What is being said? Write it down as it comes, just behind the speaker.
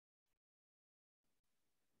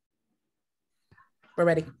We're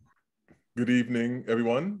ready. Good evening,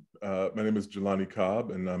 everyone. My name is Jelani Cobb,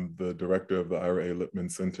 and I'm the director of the Ira A. Lipman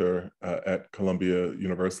Center at Columbia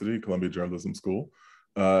University, Columbia Journalism School.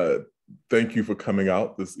 Thank you for coming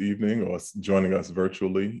out this evening or joining us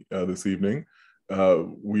virtually this evening.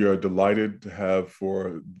 We are delighted to have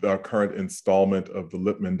for our current installment of the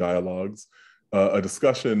Lipman Dialogues, a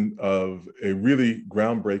discussion of a really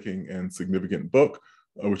groundbreaking and significant book,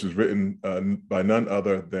 which is written by none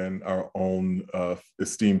other than our own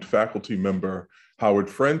esteemed faculty member, Howard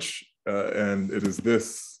French. And it is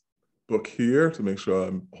this book here, to make sure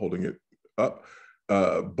I'm holding it up,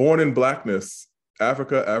 Born in Blackness,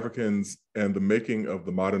 Africa, Africans, and the Making of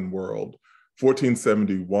the Modern World,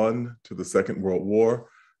 1471 to the Second World War.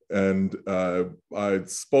 And I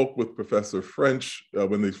spoke with Professor French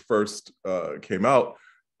when they first came out,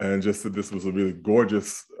 and just said this was a really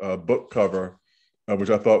gorgeous book cover,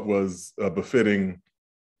 which I thought was befitting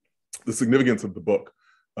the significance of the book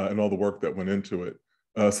and all the work that went into it.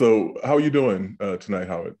 So how are you doing tonight,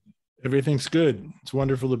 Howard? Everything's good. It's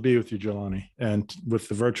wonderful to be with you, Jelani, and with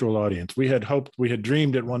the virtual audience. We had hoped, we had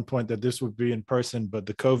dreamed at one point that this would be in person, but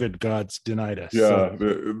the COVID gods denied us. Yeah,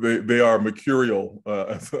 so. they are mercurial,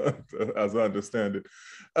 as I understand it.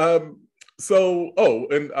 And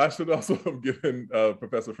I should also have given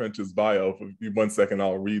Professor French's bio. For 1 second,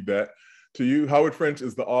 I'll read that to you. Howard French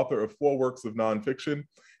is the author of 4 works of nonfiction,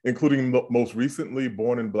 including most recently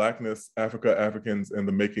Born in Blackness, Africa, Africans, and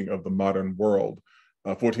the Making of the Modern World,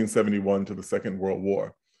 1471 to the Second World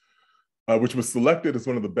War, which was selected as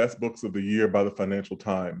one of the best books of the year by the Financial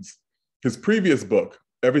Times. His previous book,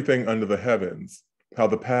 Everything Under the Heavens, How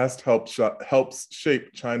the Past Helps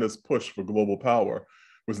Shape China's Push for Global Power,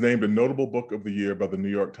 was named a notable book of the year by the New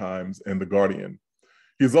York Times and The Guardian.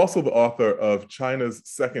 He is also the author of China's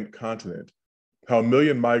Second Continent, How a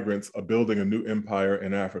Million Migrants Are Building a New Empire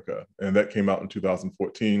in Africa, and that came out in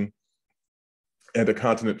 2014, and A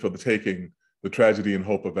Continent for the Taking, The Tragedy and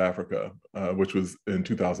Hope of Africa, which was in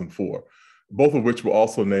 2004, both of which were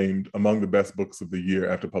also named among the best books of the year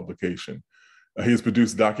after publication. He has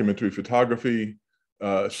produced documentary photography,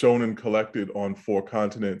 shown and collected on 4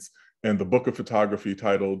 continents, and the book of photography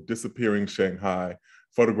titled Disappearing Shanghai,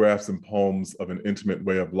 Photographs and Poems of an Intimate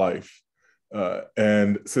Way of Life.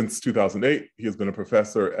 And since 2008, he has been a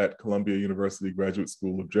professor at Columbia University Graduate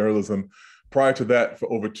School of Journalism. Prior to that,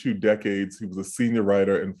 for over 2 decades, he was a senior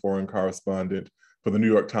writer and foreign correspondent for the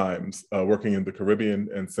New York Times, working in the Caribbean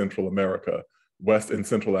and Central America, West and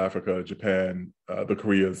Central Africa, Japan, the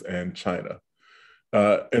Koreas, and China.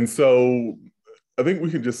 And so I think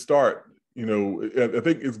we can just start. I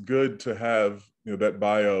think it's good to have that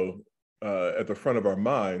bio at the front of our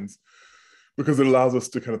minds, because it allows us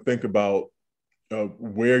to kind of think about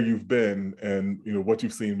where you've been and what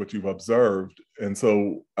you've seen, what you've observed. And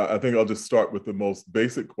so I think I'll just start with the most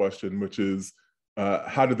basic question, which is,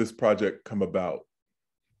 how did this project come about?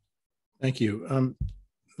 Thank you.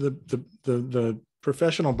 The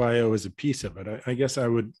professional bio is a piece of it. I guess I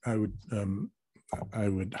would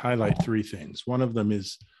highlight 3 things. One of them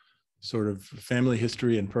is sort of family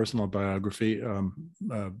history and personal biography.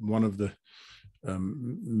 One of the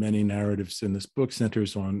many narratives in this book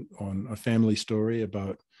centers on a family story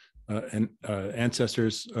about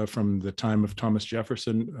ancestors from the time of Thomas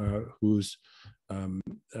Jefferson, whose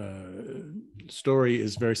story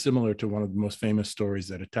is very similar to one of the most famous stories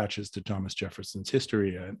that attaches to Thomas Jefferson's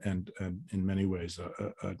history, and in many ways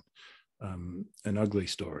an ugly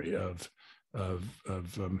story of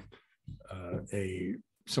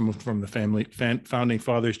someone from the founding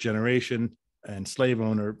father's generation and slave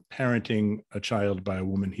owner parenting a child by a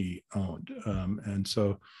woman he owned. And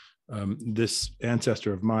so this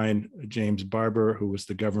ancestor of mine, James Barber, who was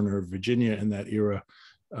the governor of Virginia in that era,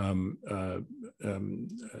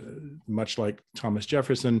 much like Thomas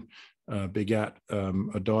Jefferson, begat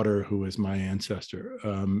a daughter who is my ancestor.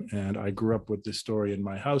 And I grew up with this story in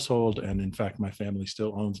my household. And in fact, my family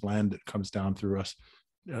still owns land that comes down through us,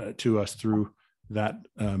 to us through that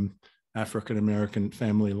African-American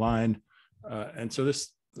family line. And so this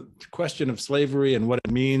question of slavery and what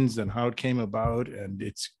it means and how it came about and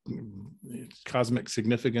its cosmic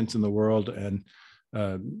significance in the world and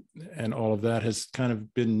all of that has kind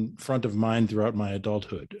of been front of mind throughout my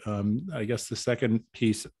adulthood. I guess the second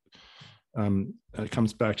piece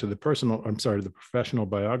comes back to the professional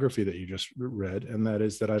biography that you just read, and that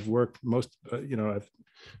is that I've worked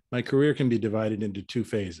my career can be divided into 2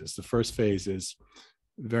 phases. The first phase is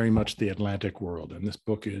very much the Atlantic world, and this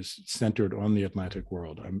book is centered on the Atlantic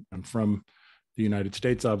world. I'm from the United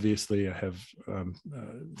States, obviously. I have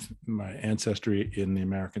my ancestry in the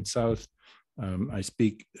American South. I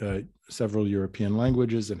speak several European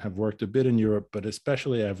languages and have worked a bit in Europe, but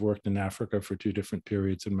especially I've worked in Africa for 2 different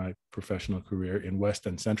periods in my professional career, in West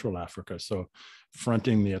and Central Africa. So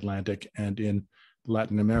fronting the Atlantic, and in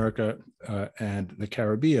Latin America and the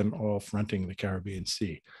Caribbean, all fronting the Caribbean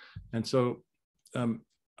Sea. And so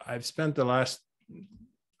I've spent the last,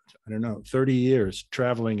 30 years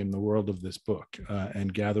traveling in the world of this book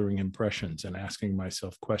and gathering impressions and asking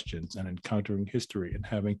myself questions and encountering history and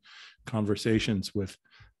having conversations with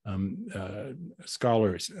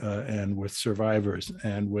scholars and with survivors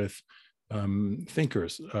and with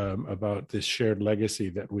thinkers about this shared legacy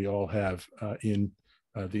that we all have in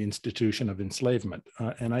the institution of enslavement.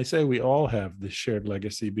 And I say we all have this shared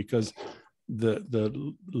legacy because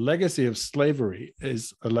the legacy of slavery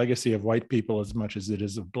is a legacy of white people as much as it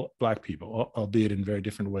is of Black people, albeit in very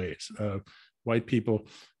different ways. White people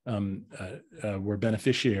were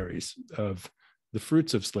beneficiaries of the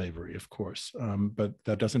fruits of slavery, of course, but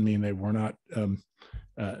that doesn't mean they were not,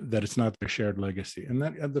 that it's not their shared legacy. And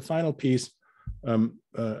that the final piece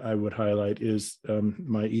I would highlight is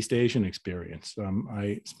my East Asian experience.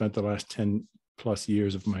 I spent the last 10 plus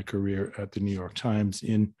years of my career at the New York Times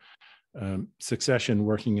in succession,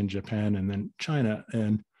 working in Japan and then China.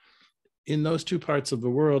 And in those 2 parts of the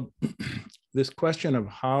world, this question of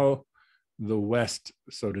how the West,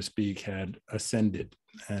 so to speak, had ascended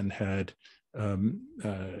and had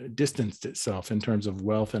distanced itself in terms of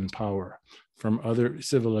wealth and power from other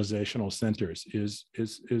civilizational centers is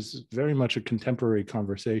very much a contemporary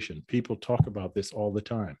conversation. People talk about this all the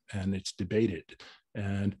time, and it's debated.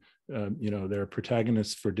 And there are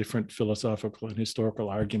protagonists for different philosophical and historical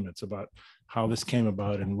arguments about how this came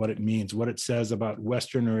about and what it means, what it says about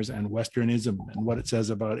Westerners and Westernism, and what it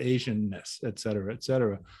says about Asianness, et cetera, et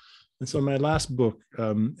cetera. And so my last book,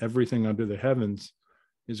 Everything Under the Heavens,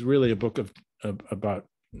 is really a book about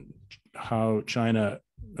how China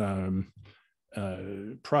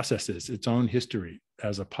processes its own history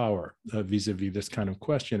as a power vis-a-vis this kind of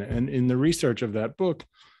question. And in the research of that book,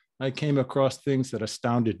 I came across things that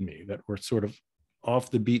astounded me, that were sort of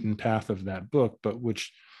off the beaten path of that book, but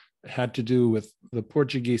which had to do with the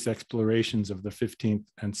Portuguese explorations of the 15th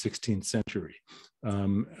and 16th century.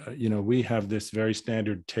 We have this very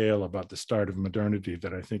standard tale about the start of modernity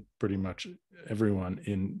that I think pretty much everyone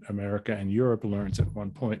in America and Europe learns at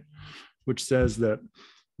one point, which says that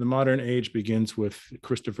the modern age begins with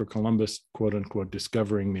Christopher Columbus, quote unquote,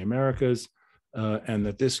 discovering the Americas, and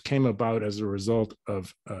that this came about as a result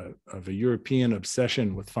of a European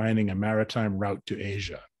obsession with finding a maritime route to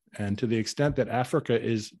Asia. And to the extent that Africa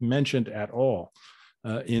is mentioned at all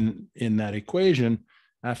in that equation,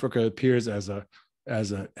 Africa appears as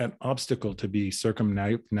an obstacle to be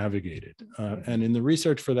circumnavigated. And in the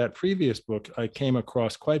research for that previous book, I came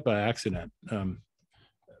across, quite by accident,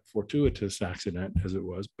 fortuitous accident as it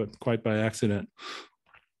was, but quite by accident,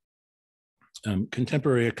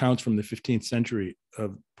 contemporary accounts from the 15th century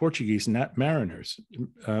of Portuguese mariners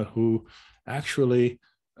who actually,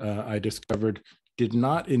 I discovered, did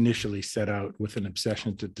not initially set out with an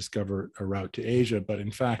obsession to discover a route to Asia, but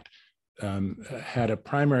in fact had a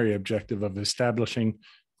primary objective of establishing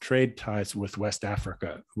trade ties with West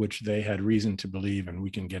Africa, which they had reason to believe, and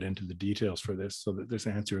we can get into the details for this so that this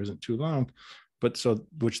answer isn't too long, but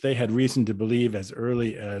which they had reason to believe as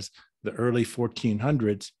early as the early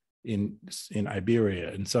 1400s in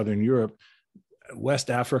Iberia, in Southern Europe. West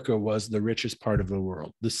Africa was the richest part of the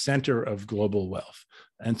world, the center of global wealth.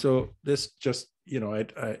 And so this just,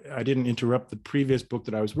 I didn't interrupt the previous book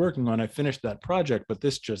that I was working on. I finished that project, but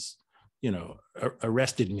this just,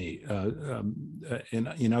 arrested me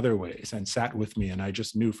in other ways and sat with me. And I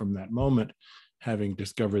just knew from that moment, having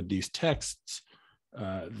discovered these texts,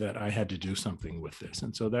 that I had to do something with this.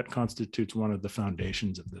 And so that constitutes one of the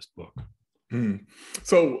foundations of this book. Mm.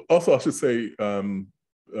 So also I should say,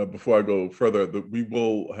 before I go further, that we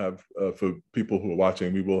will have, for people who are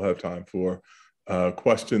watching, we will have time for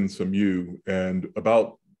questions from you. And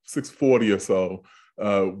about 6:40 or so,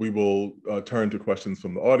 we will turn to questions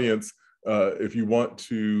from the audience. If you want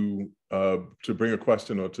to bring a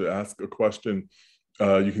question or to ask a question,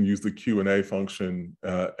 you can use the Q&A function,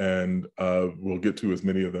 and we'll get to as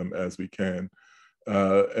many of them as we can.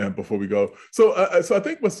 And before we go, so I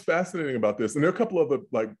think what's fascinating about this, and there are a couple of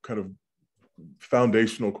other kind of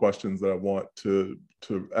foundational questions that I want to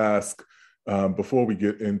ask before we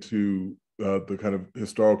get into the kind of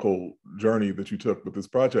historical journey that you took with this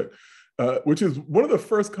project, which is one of the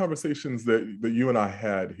first conversations that you and I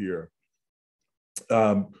had here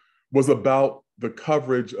was about the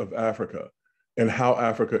coverage of Africa and how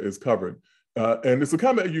Africa is covered. And it's a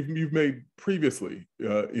comment you've made previously,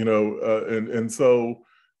 and so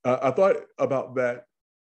I thought about that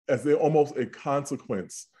as almost a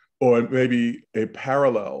consequence or maybe a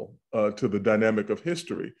parallel to the dynamic of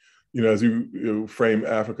history. As you frame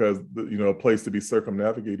Africa as a place to be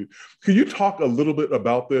circumnavigated. Can you talk a little bit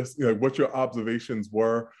about this? What your observations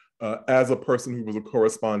were as a person who was a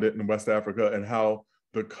correspondent in West Africa, and how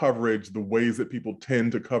the coverage, the ways that people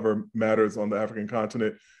tend to cover matters on the African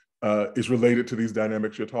continent is related to these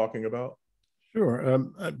dynamics you're talking about? Sure.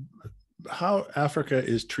 How Africa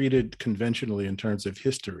is treated conventionally in terms of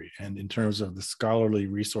history and in terms of the scholarly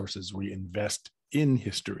resources we invest in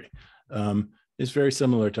history is very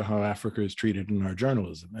similar to how Africa is treated in our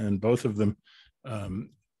journalism. And both of them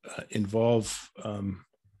involve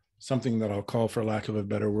something that I'll call, for lack of a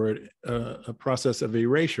better word, a process of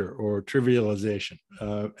erasure or trivialization.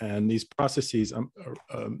 And these processes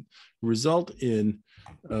result in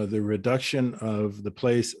the reduction of the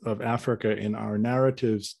place of Africa in our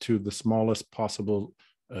narratives to the smallest possible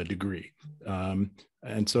degree.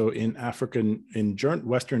 And so in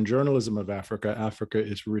Western journalism of Africa, Africa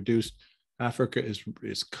is reduced, Africa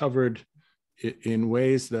is covered in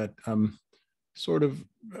ways that sort of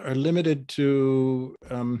are limited to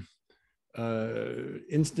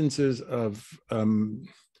instances of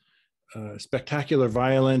spectacular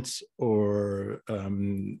violence or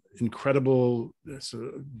incredible this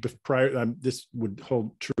would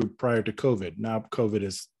hold true prior to COVID. Now COVID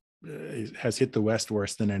has hit the West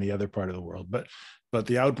worse than any other part of the world, but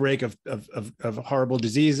the outbreak of horrible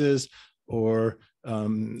diseases or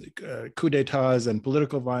coup d'etats and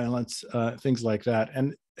political violence, things like that.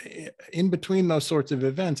 And in between those sorts of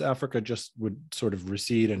events, Africa just would sort of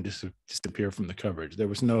recede and disappear from the coverage. There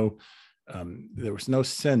was no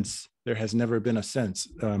sense, there has never been a sense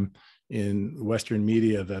in Western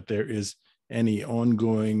media that there is any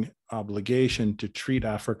ongoing obligation to treat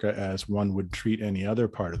Africa as one would treat any other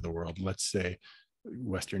part of the world, let's say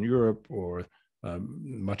Western Europe or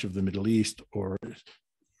much of the Middle East or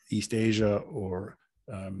East Asia or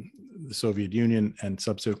the Soviet Union and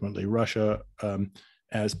subsequently Russia,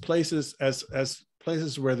 as places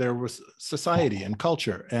where there was society and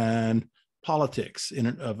culture and politics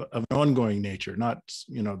of an ongoing nature, not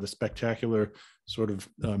the spectacular sort of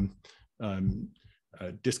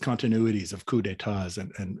discontinuities of coup d'etats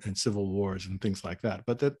and civil wars and things like that,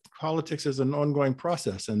 but that politics is an ongoing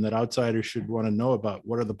process, and that outsiders should want to know about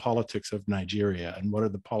what are the politics of Nigeria and what are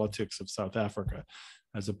the politics of South Africa,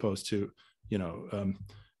 as opposed to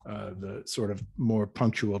the sort of more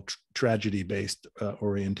punctual tragedy-based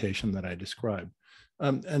orientation that I described.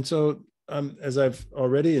 And so, as I've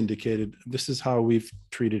already indicated, this is how we've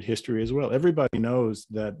treated history as well. Everybody knows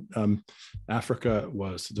that Africa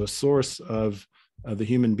was the source of the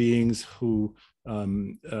human beings who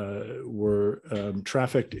were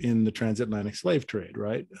trafficked in the transatlantic slave trade,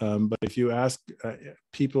 right? But if you ask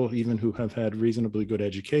people even who have had reasonably good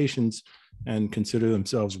educations and consider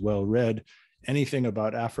themselves well-read, anything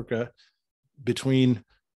about Africa between,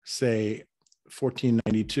 say,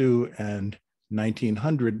 1492 and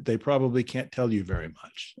 1900, they probably can't tell you very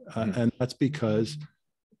much. And that's because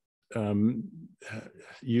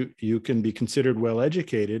you can be considered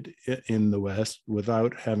well-educated in the West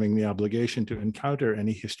without having the obligation to encounter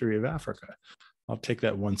any history of Africa. I'll take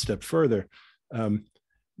that one step further.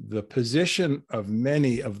 The position of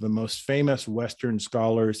many of the most famous Western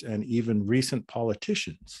scholars and even recent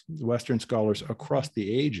politicians, Western scholars across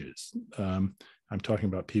the ages, I'm talking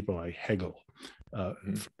about people like Hegel,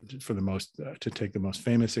 to take the most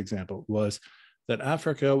famous example, was that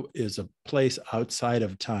Africa is a place outside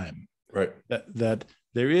of time. Right. That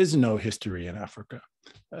there is no history in Africa.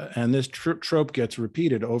 And this trope gets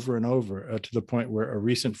repeated over and over to the point where a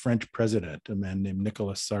recent French president, a man named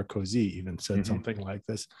Nicolas Sarkozy, even said something like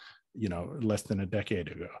this, less than a decade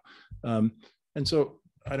ago. And so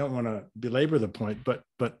I don't want to belabor the point, but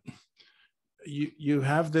you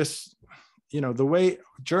have this, the way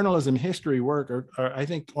journalism history work are I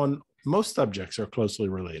think on most subjects are closely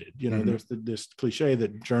related. There's this cliche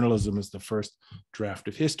that journalism is the first draft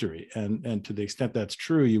of history. And to the extent that's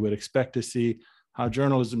true, you would expect to see how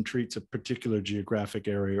journalism treats a particular geographic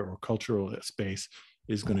area or cultural space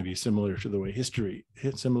is going to be similar to the way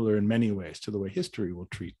similar in many ways to the way history will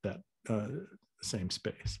treat that same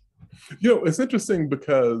space. It's interesting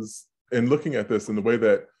because in looking at this and the way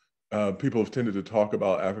that people have tended to talk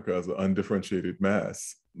about Africa as an undifferentiated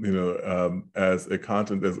mass, as a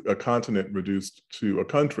continent reduced to a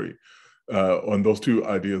country, on those two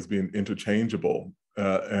ideas being interchangeable,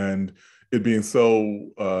 and it being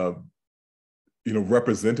so,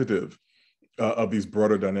 representative of these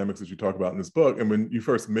broader dynamics that you talk about in this book. And when you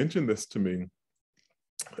first mentioned this to me,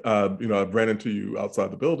 I ran into you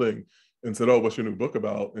outside the building and said, "Oh, what's your new book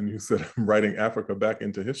about?" And you said, "I'm writing Africa back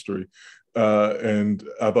into history." And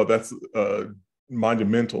I thought that's a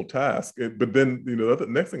monumental task. But then, the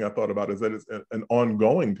next thing I thought about is that it's an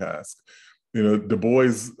ongoing task. Du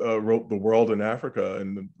Bois wrote The World in Africa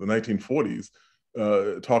in the 1940s,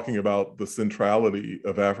 talking about the centrality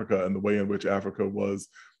of Africa and the way in which Africa was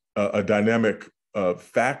a dynamic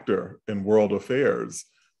factor in world affairs,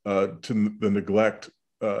 to the neglect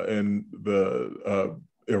and the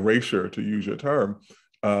erasure, to use your term,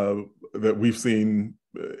 that we've seen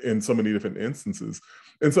in so many different instances.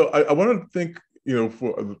 And so I want to think,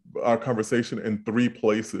 for our conversation in three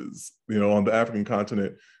places, on the African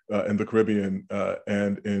continent, in the Caribbean,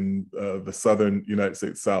 and in the Southern United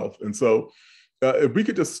States South. And so if we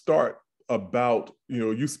could just start about,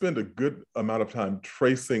 you spend a good amount of time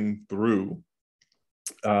tracing through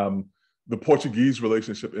the Portuguese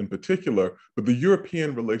relationship in particular, but the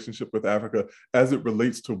European relationship with Africa as it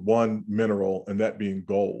relates to one mineral, and that being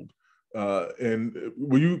gold. And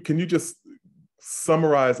can you just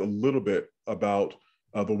summarize a little bit about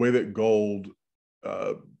the way that gold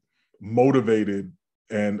motivated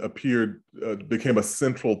and became a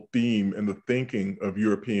central theme in the thinking of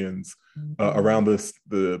Europeans around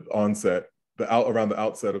around the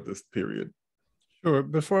outset of this period? Sure.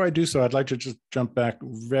 Before I do so, I'd like to just jump back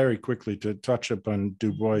very quickly to touch upon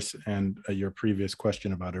Du Bois and your previous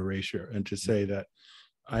question about erasure, and to say that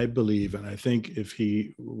I believe, and I think if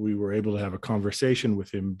we were able to have a conversation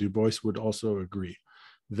with him, Du Bois would also agree,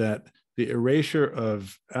 that the erasure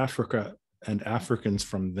of Africa and Africans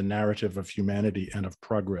from the narrative of humanity and of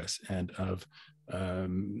progress and of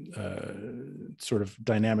sort of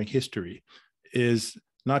dynamic history is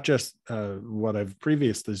not just what I've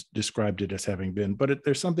previously described it as having been, but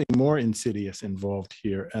there's something more insidious involved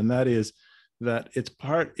here. And that is that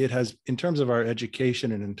it has, in terms of our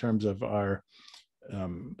education and in terms of our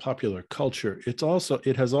popular culture, it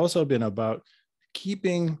has also been about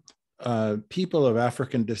keeping people of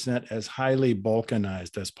African descent as highly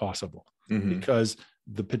balkanized as possible, because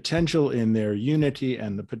the potential in their unity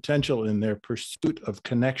and the potential in their pursuit of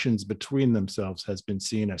connections between themselves has been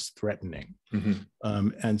seen as threatening.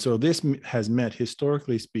 And so this has meant,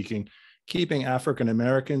 historically speaking, keeping African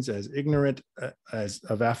Americans as ignorant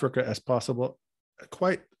of Africa as possible,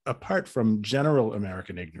 quite apart from general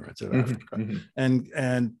American ignorance of Africa,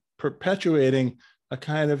 and perpetuating a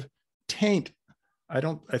kind of taint.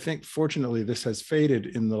 I think fortunately this has faded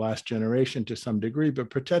in the last generation to some degree, but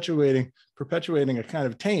perpetuating a kind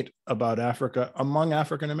of taint about Africa among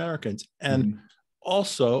African Americans, and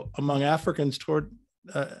also among Africans toward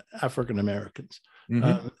African Americans.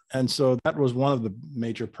 And so that was one of the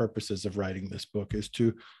major purposes of writing this book, is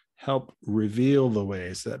to help reveal the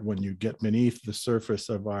ways that when you get beneath the surface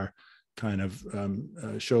of our kind of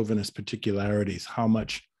chauvinist particularities, how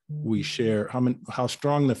much we share, how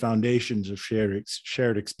strong the foundations of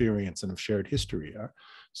shared experience and of shared history are.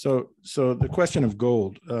 So the question of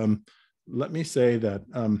gold, let me say that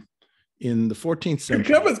in the 14th century.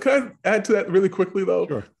 Can I add to that really quickly, though?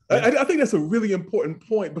 Sure. I think that's a really important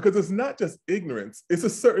point, because it's not just ignorance, it's a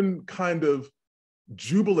certain kind of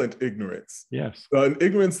jubilant ignorance. Yes. An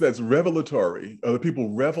ignorance that's revelatory, that people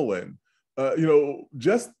revel in.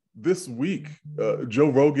 Just this week, Joe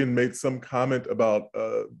Rogan made some comment about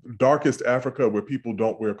darkest Africa where people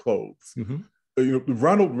don't wear clothes.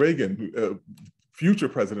 Ronald Reagan, future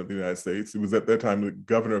president of the United States, who was at that time the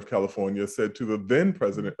governor of California, said to the then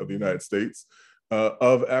president of the United States,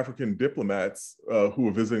 of African diplomats who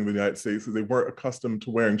were visiting the United States, that they weren't accustomed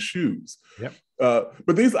to wearing shoes. Yep.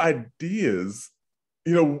 But these ideas,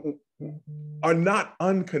 are not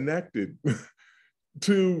unconnected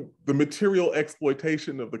to the material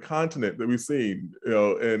exploitation of the continent that we've seen,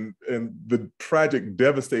 and the tragic,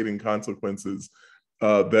 devastating consequences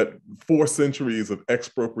that 4 centuries of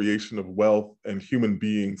expropriation of wealth and human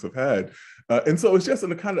beings have had. And so it's just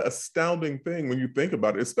a kind of astounding thing when you think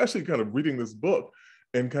about it, especially kind of reading this book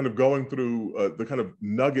and kind of going through the kind of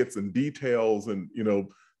nuggets and details and,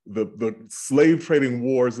 the slave trading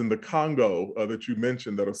wars in the Congo that you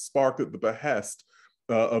mentioned, that are sparked at the behest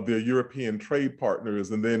of their European trade partners,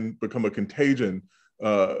 and then become a contagion,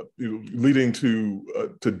 leading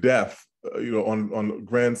to death, on a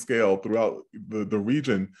grand scale throughout the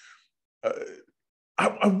region.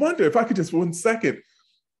 I wonder if I could just 1 second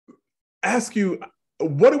ask you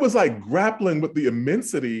what it was like grappling with the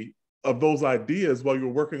immensity of those ideas while you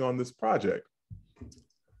were working on this project.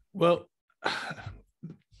 Well,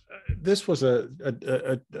 this was a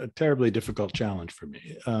terribly difficult challenge for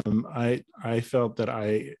me. I felt that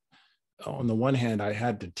I on the one hand, I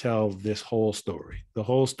had to tell this whole story, the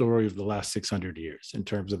whole story of the last 600 years in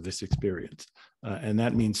terms of this experience. And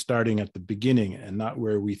that means starting at the beginning and not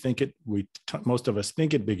where we think it, most of us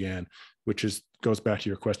think it began, which goes back to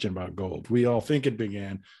your question about gold. We all think it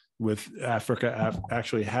began with Africa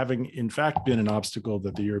actually having, in fact, been an obstacle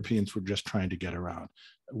that the Europeans were just trying to get around,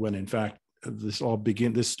 when in fact, this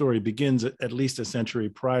story begins at least a century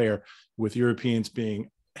prior with Europeans being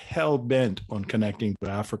hell-bent on connecting to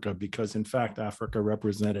Africa, because in fact, Africa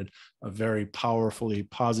represented a very powerfully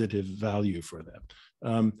positive value for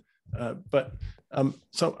them.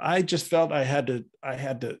 So I just felt I had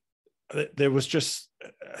to, there was just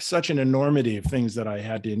such an enormity of things that I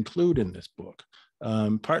had to include in this book.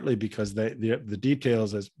 Partly because the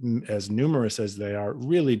details, as numerous as they are,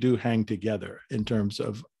 really do hang together in terms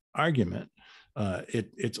of argument.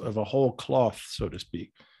 It's of a whole cloth, so to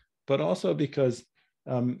speak, but also because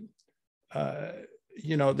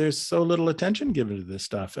there's so little attention given to this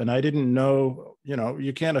stuff, and I didn't know.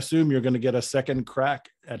 You can't assume you're going to get a second crack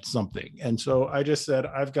at something, and so I just said,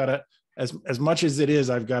 I've got to, as much as it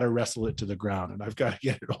is, I've got to wrestle it to the ground, and I've got to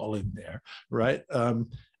get it all in there, right?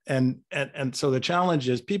 And so the challenge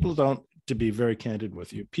is, to be very candid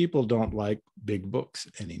with you, people don't like big books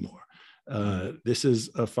anymore. This is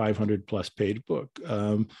a 500 plus page book.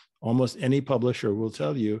 Almost any publisher will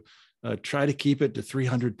tell you, try to keep it to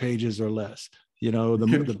 300 pages or less.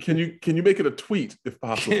 Can you make it a tweet if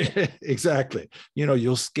possible? Exactly.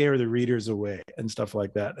 You'll scare the readers away and stuff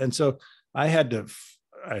like that. And so I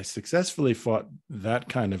successfully fought that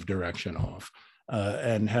kind of direction off.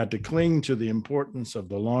 And had to cling to the importance of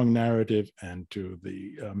the long narrative and to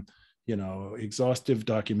the, exhaustive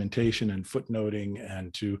documentation and footnoting,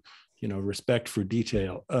 and to, respect for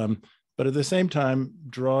detail. But at the same time,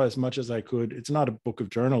 draw as much as I could. It's not a book of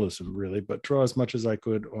journalism, really, but draw as much as I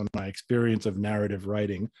could on my experience of narrative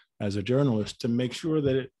writing as a journalist, to make sure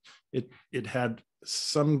that it had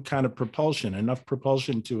some kind of propulsion, enough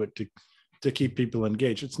propulsion to it to keep people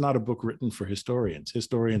engaged. It's not a book written for historians.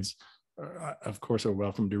 Historians, of course, are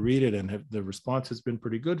welcome to read it, and the response has been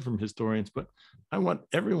pretty good from historians, but I want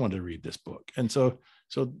everyone to read this book. And so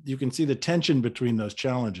you can see the tension between those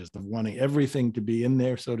challenges of wanting everything to be in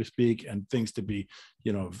there, so to speak, and things to be,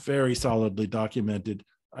 very solidly documented.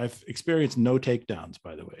 I've experienced no takedowns,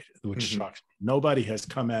 by the way, which shocks me. Nobody has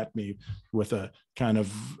come at me with a kind of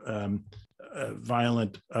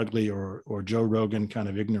violent, ugly, or Joe Rogan kind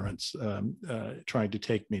of ignorance trying to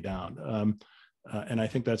take me down. And I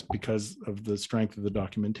think that's because of the strength of the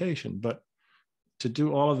documentation. But to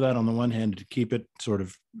do all of that on the one hand, to keep it sort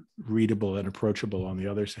of readable and approachable on the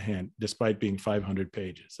other hand, despite being 500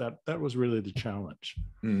 pages, that was really the challenge.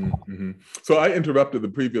 Mm-hmm. So I interrupted the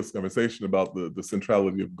previous conversation about the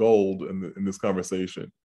centrality of gold in this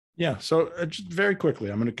conversation. Yeah, so just very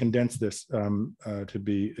quickly, I'm going to condense this to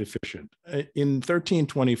be efficient. In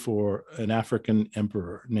 1324, an African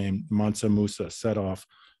emperor named Mansa Musa set off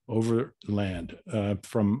overland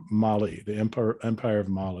from Mali, the Empire of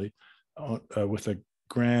Mali, with a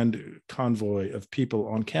grand convoy of people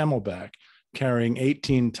on camelback carrying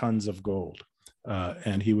 18 tons of gold.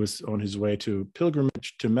 And he was on his way to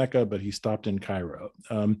pilgrimage to Mecca, but he stopped in Cairo.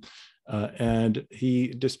 And he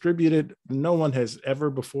distributed, no one has ever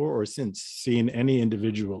before or since seen any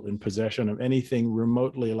individual in possession of anything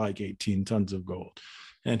remotely like 18 tons of gold.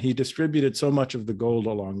 And he distributed so much of the gold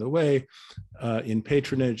along the way in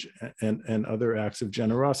patronage and other acts of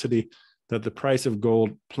generosity that the price of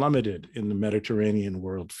gold plummeted in the Mediterranean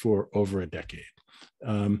world for over a decade.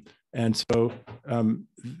 And so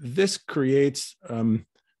this creates a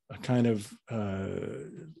kind of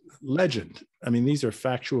legend. I mean, these are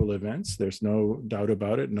factual events. There's no doubt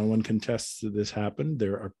about it. No one contests that this happened.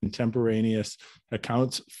 There are contemporaneous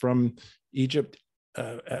accounts from Egypt,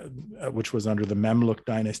 which was under the Mamluk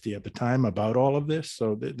dynasty at the time, about all of this.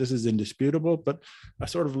 So this is indisputable, but a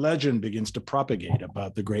sort of legend begins to propagate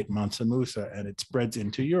about the great Mansa Musa, and it spreads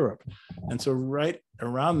into Europe. And so right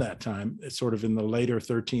around that time, it's sort of in the later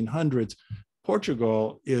 1300s,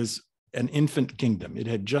 Portugal is an infant kingdom. It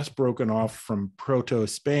had just broken off from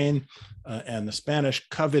proto-Spain, and the Spanish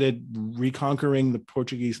coveted reconquering the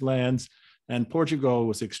Portuguese lands, and Portugal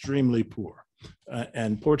was extremely poor.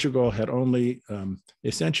 And Portugal had only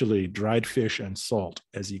essentially dried fish and salt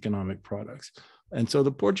as economic products. And so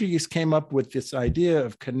the Portuguese came up with this idea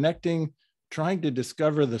of connecting, trying to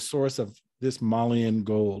discover the source of this Malian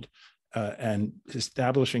gold, and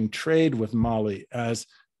establishing trade with Mali as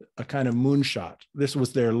a kind of moonshot. This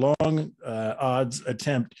was their long odds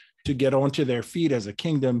attempt to get onto their feet as a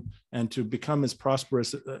kingdom and to become as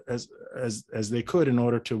prosperous as they could in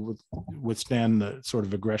order to withstand the sort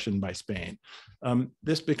of aggression by Spain.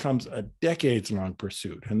 This becomes a decades-long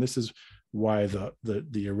pursuit, and this is why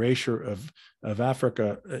the erasure of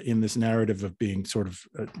Africa in this narrative of being sort of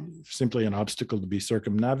simply an obstacle to be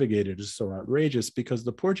circumnavigated is so outrageous, because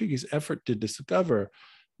the Portuguese effort to discover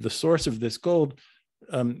the source of this gold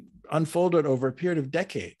unfolded over a period of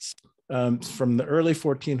decades, from the early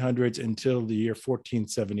 1400s until the year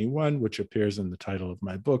 1471, which appears in the title of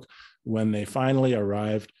my book, when they finally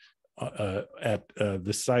arrived at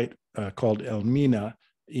the site called Elmina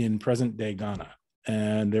in present-day Ghana.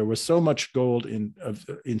 And there was so much gold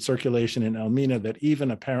in circulation in Elmina that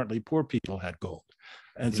even apparently poor people had gold.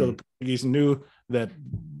 And so the Portuguese knew that,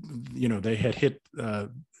 you know, they had hit,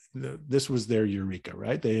 this was their eureka,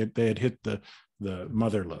 right? They had hit the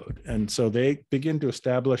mother lode. And so they begin to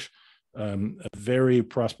establish a very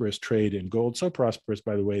prosperous trade in gold, so prosperous,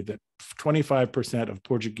 by the way, that 25% of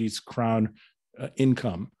Portuguese crown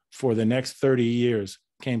income for the next 30 years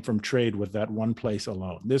came from trade with that one place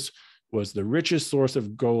alone. This was the richest source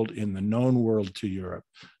of gold in the known world to Europe.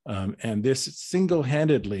 And this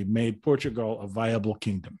single-handedly made Portugal a viable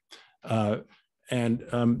kingdom.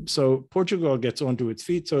 So Portugal gets onto its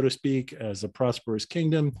feet, so to speak, as a prosperous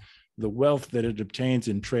kingdom. The wealth that it obtains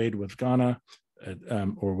in trade with Ghana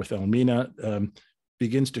or with Elmina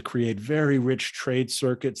begins to create very rich trade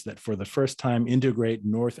circuits that for the first time integrate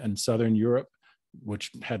North and Southern Europe,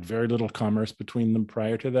 which had very little commerce between them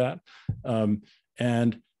prior to that.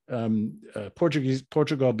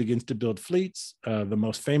 Portugal begins to build fleets. The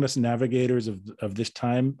most famous navigators of this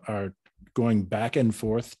time are going back and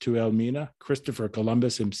forth to Elmina. Christopher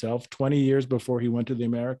Columbus himself, 20 years before he went to the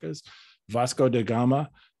Americas. Vasco da Gama,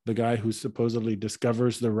 the guy who supposedly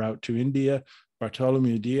discovers the route to India.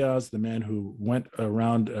 Bartholomew Diaz, the man who went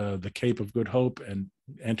around the Cape of Good Hope and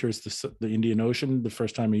enters the Indian Ocean, the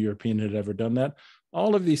first time a European had ever done that.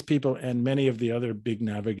 All of these people and many of the other big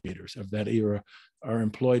navigators of that era are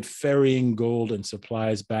employed ferrying gold and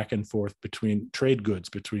supplies back and forth between trade goods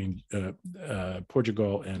between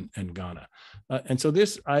Portugal and Ghana. And so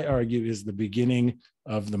this, I argue, is the beginning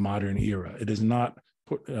of the modern era. It is not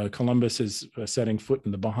Columbus is setting foot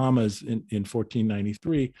in the Bahamas in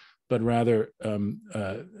 1493, but rather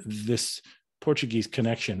this Portuguese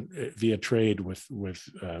connection via trade with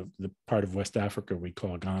the part of West Africa we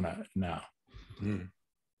call Ghana now.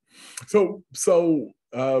 So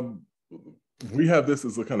we have this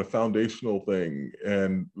as a kind of foundational thing,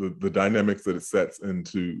 and the dynamics that it sets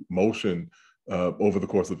into motion over the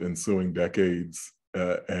course of ensuing decades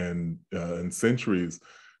and centuries.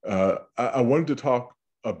 I wanted to talk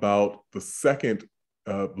about the second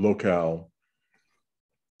locale,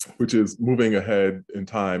 which is moving ahead in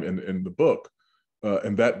time in the book,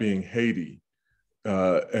 and that being Haiti.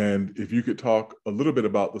 And if you could talk a little bit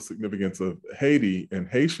about the significance of Haiti and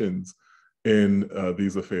Haitians in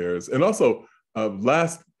these affairs. And also,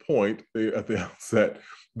 last point at the outset,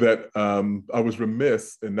 that I was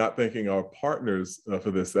remiss in not thanking our partners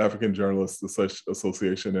for this, African Journalists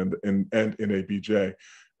Association and NABJ.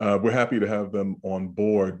 We're happy to have them on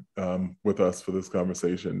board with us for this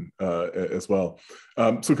conversation as well.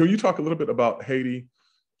 So can you talk a little bit about Haiti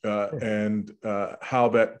and how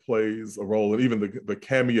that plays a role, and even the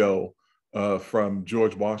cameo from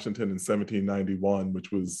George Washington in 1791,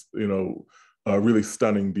 which was, you know, a really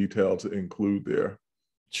stunning detail to include there.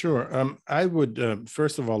 Sure. I would,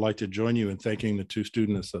 first of all, like to join you in thanking the two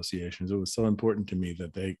student associations. It was so important to me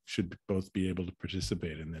that they should both be able to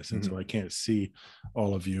participate in this. And so I can't see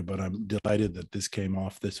all of you, but I'm delighted that this came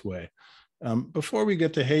off this way. Before we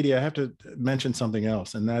get to Haiti, I have to mention something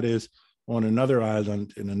else, and that is on another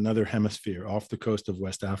island in another hemisphere off the coast of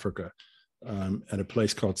West Africa, at a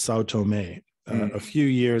place called Sao Tome. A few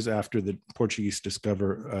years after the Portuguese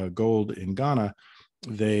discover gold in Ghana,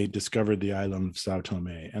 they discovered the island of Sao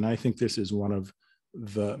Tome. And I think this is one of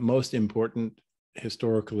the most important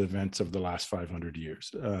historical events of the last 500 years.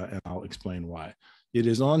 And I'll explain why. It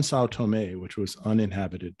is on Sao Tome, which was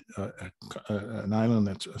uninhabited, an island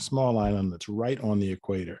that's a small island that's right on the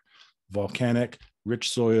equator, volcanic, rich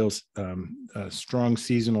soils, strong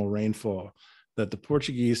seasonal rainfall, that the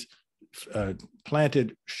Portuguese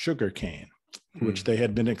planted sugarcane, which they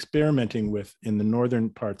had been experimenting with in the northern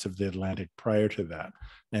parts of the Atlantic prior to that.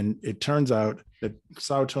 And it turns out that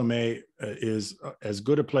Sao Tome is as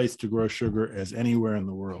good a place to grow sugar as anywhere in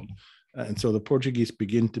the world. And so the Portuguese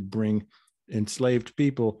begin to bring enslaved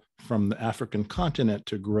people from the African continent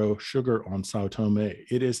to grow sugar on Sao Tome.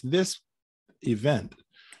 It is this event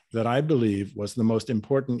that I believe was the most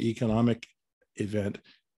important economic event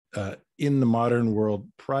in the modern world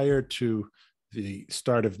prior to the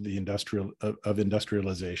start of the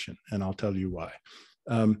industrialization, and I'll tell you why.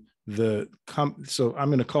 So I'm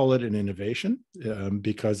going to call it an innovation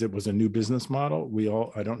because it was a new business model.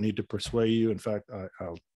 I don't need to persuade you. In fact,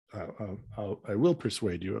 I will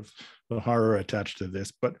persuade you of the horror attached to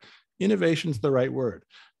this, but innovation is the right word.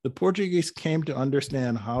 The Portuguese came to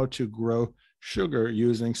understand how to grow sugar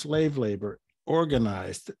using slave labor,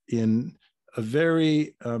 organized in a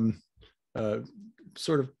very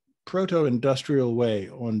sort of proto-industrial way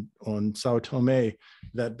on Sao Tome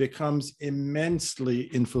that becomes immensely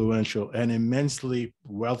influential and immensely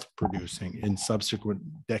wealth-producing in subsequent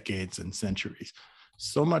decades and centuries.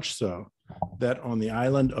 So much so that on the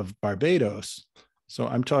island of Barbados, so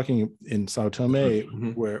I'm talking in Sao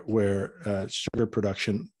Tome, where sugar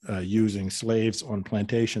production using slaves on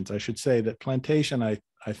plantations. I should say that plantation I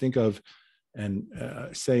think of and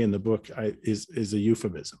say in the book is a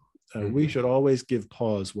euphemism. We should always give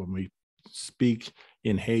pause when we speak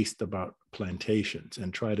in haste about plantations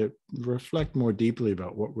and try to reflect more deeply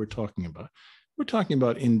about what we're talking about. We're talking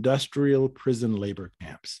about industrial prison labor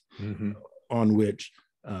camps on which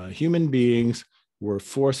human beings were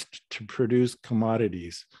forced to produce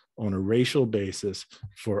commodities on a racial basis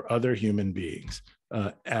for other human beings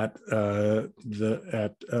at the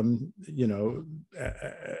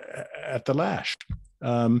lash,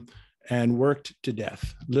 and worked to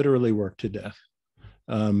death, literally worked to death.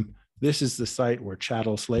 This is the site where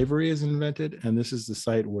chattel slavery is invented, and this is the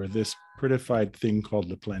site where this prettified thing called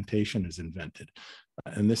the plantation is invented.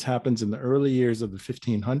 And this happens in the early years of the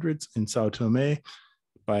 1500s in Sao Tome.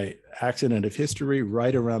 By accident of history,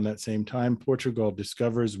 right around that same time, Portugal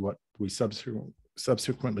discovers what we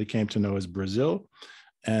subsequently came to know as Brazil.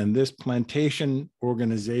 And this plantation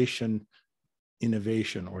organization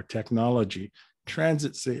innovation or technology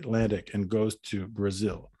transits the Atlantic and goes to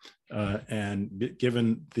Brazil. And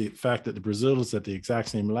given the fact that the Brazil is at the exact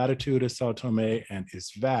same latitude as Sao Tome and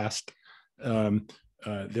is vast,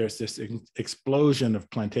 there's this explosion of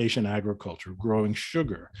plantation agriculture, growing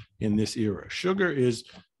sugar in this era. Sugar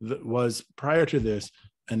was prior to this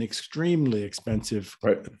an extremely expensive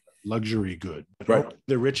luxury good.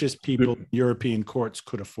 The richest people in European courts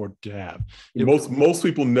could afford to have. Most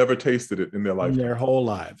people never tasted it in their lifetime. In their whole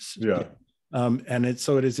lives. Yeah. And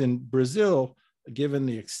so it is in Brazil, given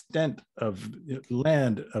the extent of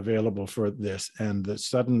land available for this and the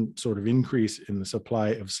sudden sort of increase in the supply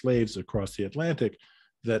of slaves across the Atlantic,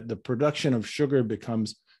 that the production of sugar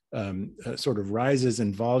becomes sort of rises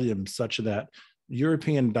in volume such that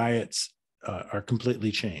European diets are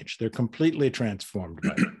completely changed. They're completely transformed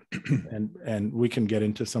by it. And we can get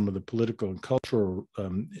into some of the political and cultural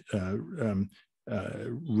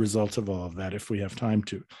results of all of that if we have time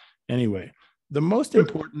to. Anyway, the most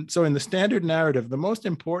important, so in the standard narrative, the most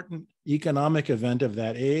important economic event of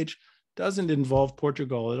that age doesn't involve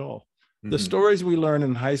Portugal at all. The stories we learn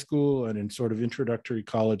in high school and in sort of introductory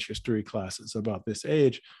college history classes about this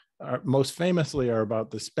age most famously are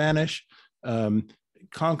about the Spanish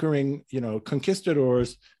conquering,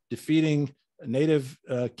 conquistadors, defeating native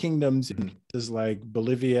kingdoms in places like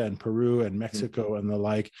Bolivia and Peru and Mexico and the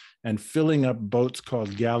like, and filling up boats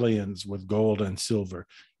called galleons with gold and silver,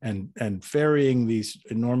 and ferrying these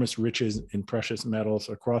enormous riches in precious metals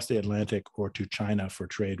across the Atlantic or to China for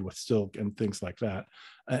trade with silk and things like that.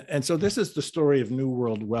 And so this is the story of New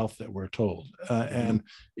World wealth that we're told. And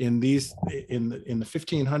in the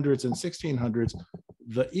 1500s and 1600s,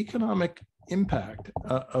 the economic impact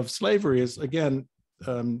of slavery is, again,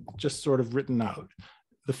 just sort of written out.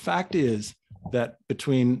 The fact is that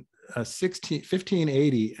between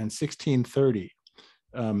 1580 and 1630,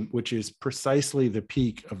 which is precisely the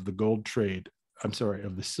peak of the gold trade,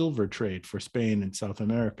 of the silver trade for Spain and South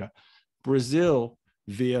America, Brazil,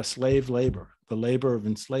 via slave labor, the labor of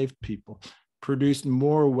enslaved people, produced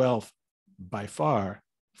more wealth by far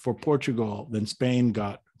for Portugal than Spain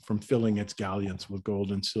got from filling its galleons with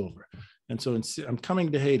gold and silver. And so I'm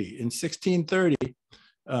coming to Haiti. In 1630,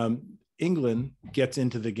 England gets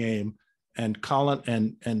into the game and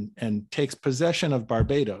takes possession of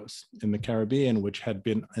Barbados in the Caribbean, which had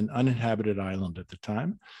been an uninhabited island at the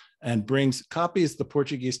time, and copies the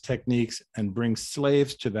Portuguese techniques and brings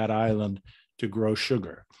slaves to that island to grow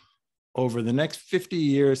sugar. Over the next 50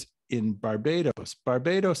 years in Barbados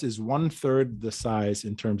is 1/3 the size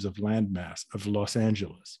in terms of landmass of Los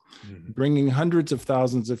Angeles, bringing hundreds of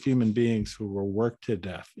thousands of human beings who were worked to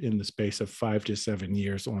death in the space of 5 to 7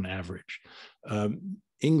 years on average.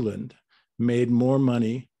 England made more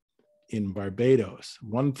money in Barbados,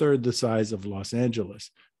 1/3 the size of Los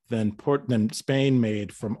Angeles, than Spain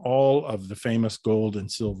made from all of the famous gold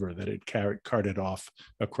and silver that it carted off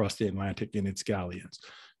across the Atlantic in its galleons.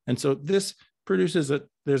 And so this produces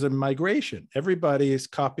there's a migration. Everybody is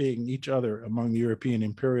copying each other among the European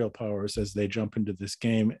imperial powers as they jump into this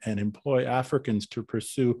game and employ Africans to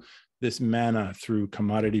pursue this manna through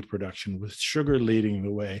commodity production, with sugar leading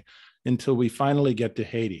the way, until we finally get to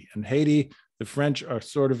Haiti. And Haiti, the French are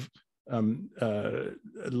sort of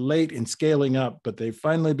late in scaling up, but they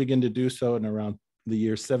finally begin to do so in around the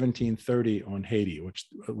year 1730 on Haiti, which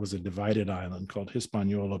was a divided island called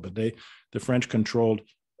Hispaniola. But the French controlled,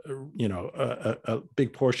 a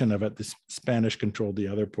big portion of it. The Spanish controlled the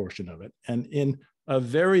other portion of it. And in a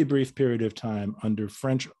very brief period of time, under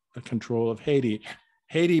French control of Haiti,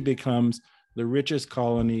 Haiti becomes the richest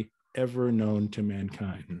colony ever known to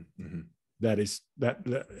mankind. Mm-hmm. That is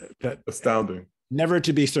astounding, never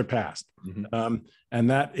to be surpassed. Mm-hmm. And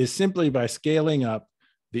that is simply by scaling up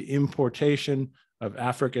the importation of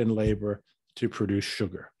African labor to produce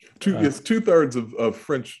sugar. It's 2/3 of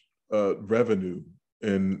French revenue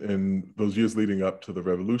in those years leading up to the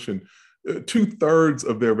revolution. 2/3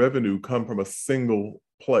 of their revenue come from a single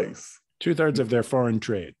place. 2/3 of their foreign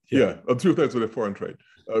trade. Yeah, 2/3 of their foreign trade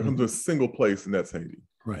comes to a single place, and that's Haiti.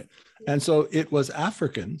 Right. And so it was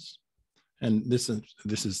Africans, and this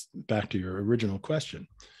is back to your original question.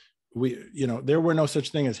 There were no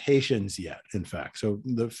such thing as Haitians yet, in fact. So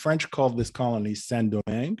the French called this colony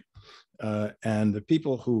Saint-Domingue, and the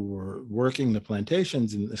people who were working the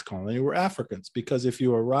plantations in this colony were Africans, because if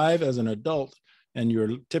you arrive as an adult and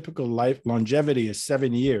your typical life longevity is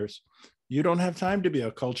 7 years, you don't have time to be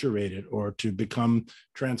acculturated or to become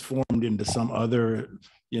transformed into some other,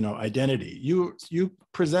 identity. You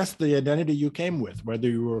possess the identity you came with, whether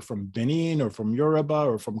you were from Benin or from Yoruba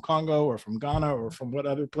or from Congo or from Ghana or from what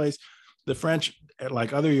other place. The French,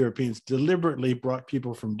 like other Europeans, deliberately brought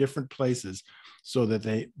people from different places so that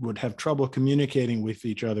they would have trouble communicating with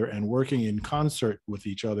each other and working in concert with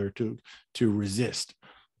each other to resist.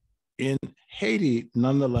 In Haiti,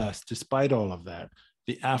 nonetheless, despite all of that,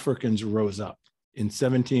 the Africans rose up in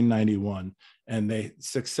 1791, and they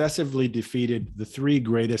successively defeated the three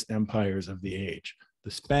greatest empires of the age: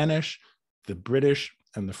 the Spanish, the British,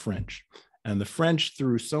 and the French. And the French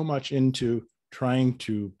threw so much into trying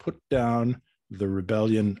to put down the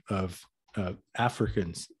rebellion of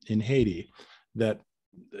Africans in Haiti that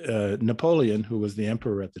Napoleon, who was the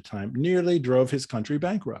emperor at the time, nearly drove his country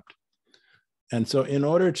bankrupt. And so in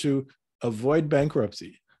order to avoid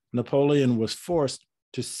bankruptcy, Napoleon was forced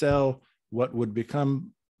to sell what would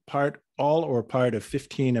become all or part of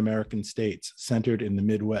 15 American states centered in the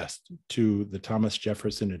Midwest to the Thomas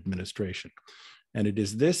Jefferson administration. And it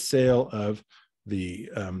is this sale of the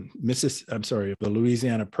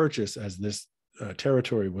Louisiana Purchase, as this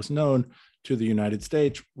territory was known, to the United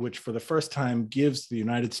States, which for the first time gives the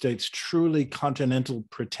United States truly continental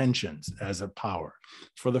pretensions as a power.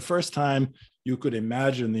 For the first time, you could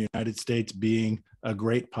imagine the United States being a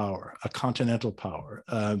great power, a continental power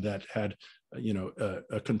that had,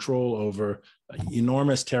 a control over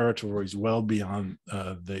enormous territories well beyond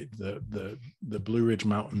the Blue Ridge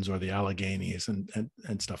Mountains or the Alleghenies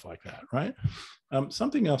and stuff like that, right?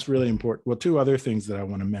 Something else really important. Well, two other things that I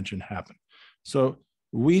want to mention happen. So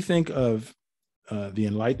we think of the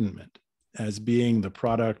Enlightenment as being the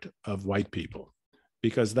product of white people,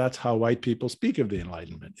 because that's how white people speak of the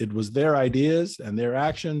Enlightenment. It was their ideas and their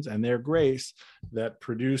actions and their grace that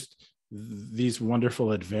produced these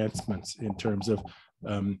wonderful advancements in terms of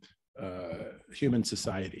human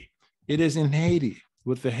society. It is in Haiti,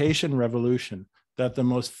 with the Haitian Revolution, that the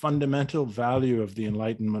most fundamental value of the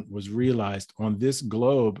Enlightenment was realized on this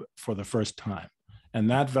globe for the first time. And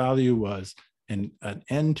that value was an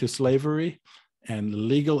end to slavery and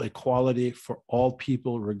legal equality for all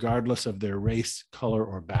people, regardless of their race, color,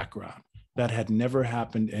 or background. That had never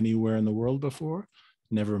happened anywhere in the world before,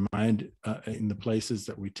 never mind in the places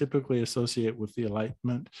that we typically associate with the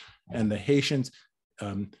Enlightenment. And the Haitians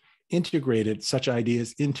integrated such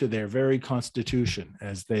ideas into their very constitution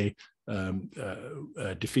as they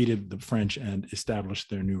defeated the French and established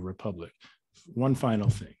their new republic. One final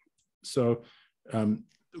thing. So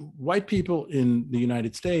white people in the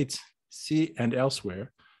United States and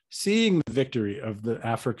elsewhere, seeing the victory of the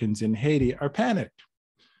Africans in Haiti, are panicked.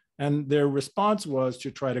 And their response was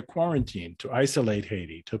to try to quarantine, to isolate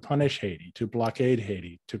Haiti, to punish Haiti, to blockade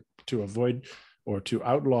Haiti, to avoid or to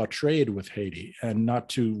outlaw trade with Haiti, and not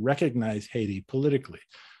to recognize Haiti politically.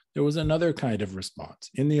 There was another kind of response.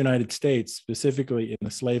 In the United States, specifically in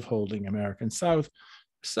the slaveholding American South,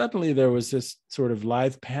 suddenly there was this sort of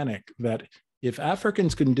live panic that if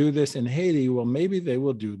Africans can do this in Haiti, well, maybe they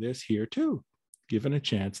will do this here too. given a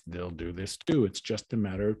chance, they'll do this too. It's just a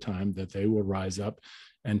matter of time that they will rise up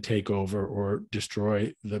and take over or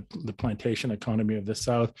destroy the plantation economy of the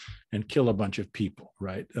South and kill a bunch of people,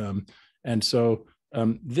 right? And so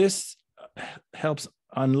this helps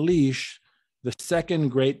unleash the second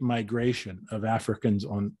great migration of Africans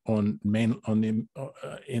in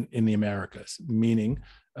the Americas, meaning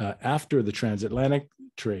after the transatlantic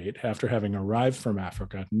trade, after having arrived from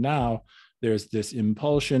Africa, now there's this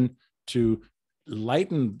impulsion to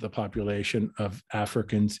lighten the population of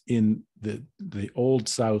Africans in the old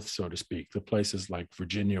South, so to speak, the places like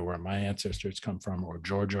Virginia, where my ancestors come from, or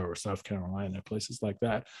Georgia or South Carolina, places like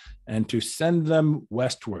that, and to send them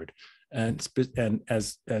westward. And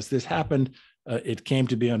as this happened, it came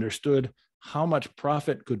to be understood how much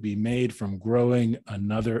profit could be made from growing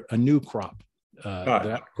a new crop,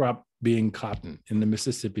 that crop being cotton in the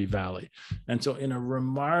Mississippi Valley. And so in a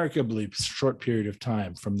remarkably short period of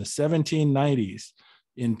time, from the 1790s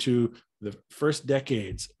into the first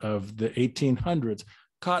decades of the 1800s,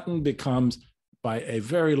 cotton becomes, by a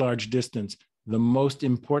very large distance, the most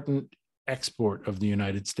important export of the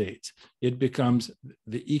United States. It becomes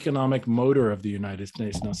the economic motor of the United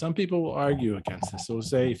States. Now, some people will argue against this. They'll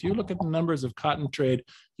say, if you look at the numbers of cotton trade,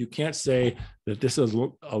 you can't say that this is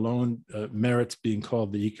alone merits being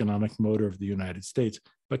called the economic motor of the United States.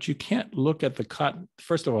 But you can't look at the cotton.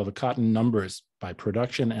 First of all, the cotton numbers by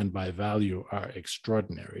production and by value are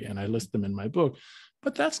extraordinary, and I list them in my book.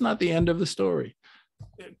 But that's not the end of the story.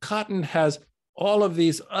 Cotton has all of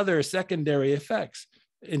these other secondary effects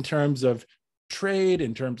in terms of trade,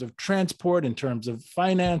 in terms of transport, in terms of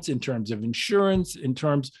finance, in terms of insurance, in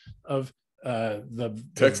terms of the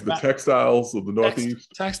textiles of the Northeast.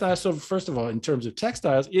 Textiles. So first of all, in terms of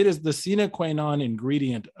textiles, it is the sine qua non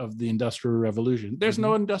ingredient of the Industrial Revolution. There's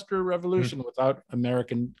no Industrial Revolution without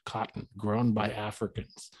American cotton grown by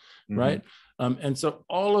Africans, right? And so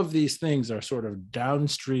all of these things are sort of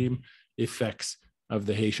downstream effects of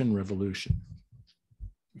the Haitian Revolution.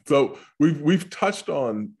 So we've touched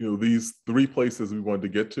on these three places we wanted to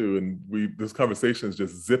get to, and this conversation is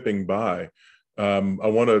just zipping by. I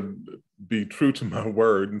want to be true to my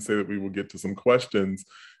word and say that we will get to some questions,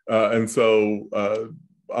 and so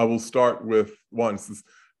I will start with one.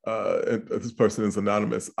 This person is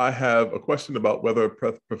anonymous. I have a question about whether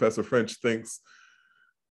Professor French thinks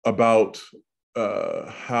about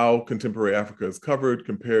how contemporary Africa is covered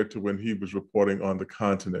compared to when he was reporting on the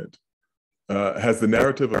continent. Has the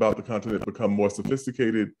narrative about the continent become more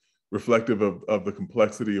sophisticated, reflective of the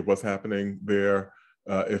complexity of what's happening there?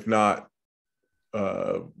 If not,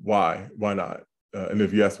 why? Why not? And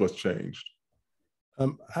if yes, what's changed?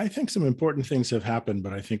 I think some important things have happened,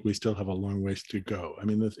 but I think we still have a long ways to go. I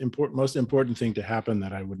mean, the most important thing to happen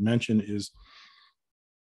that I would mention is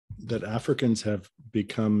that Africans have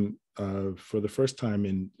become, for the first time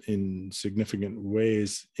in significant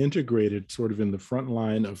ways, integrated sort of in the front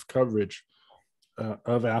line of coverage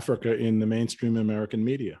of Africa in the mainstream American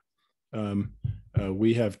media.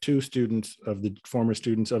 We have two former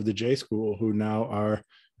students of the J School who now are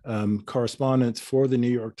correspondents for the New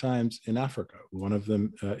York Times in Africa. One of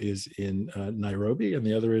them is in Nairobi and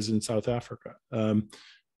the other is in South Africa.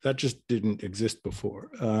 That just didn't exist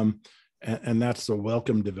before. And that's a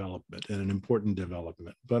welcome development and an important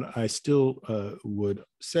development. But I still would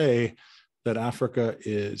say that Africa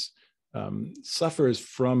suffers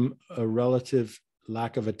from a relative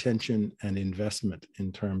lack of attention and investment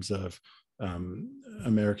in terms of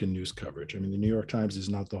American news coverage. I mean, the New York Times is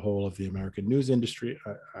not the whole of the American news industry.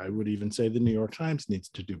 I would even say the New York Times needs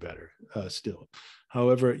to do better still.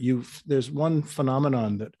 However, there's one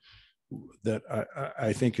phenomenon that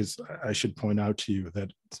I think I should point out to you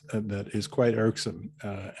that is quite irksome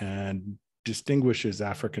and distinguishes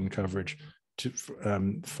African coverage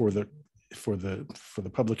for the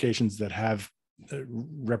publications that have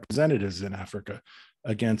representatives in Africa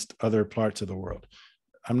against other parts of the world.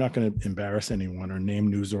 I'm not going to embarrass anyone or name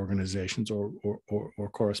news organizations or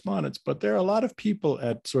correspondents, but there are a lot of people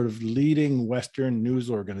at sort of leading Western news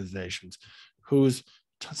organizations whose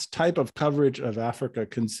type of coverage of Africa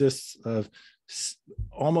consists of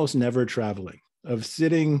almost never traveling, of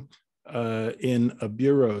sitting in a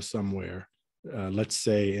bureau somewhere, let's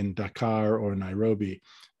say in Dakar or Nairobi,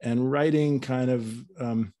 and writing kind of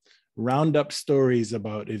roundup stories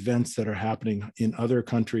about events that are happening in other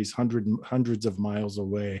countries hundreds of miles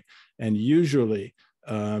away. And usually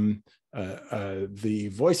the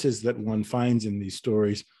voices that one finds in these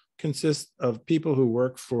stories consist of people who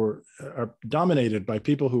are dominated by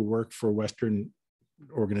people who work for Western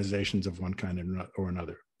organizations of one kind or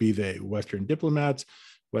another, be they Western diplomats,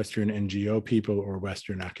 Western NGO people, or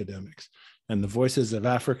Western academics. and the voices of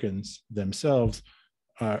Africans themselves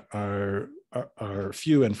are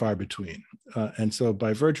few and far between. And so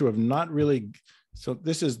by virtue of not really, so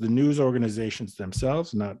this is the news organizations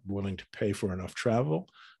themselves not willing to pay for enough travel,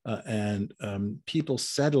 and people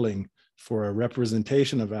settling for a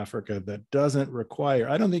representation of Africa that doesn't require,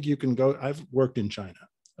 I don't think you can go, I've worked in China.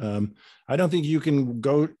 I don't think you can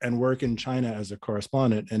go and work in China as a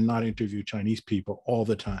correspondent and not interview Chinese people all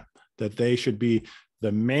the time, that they should be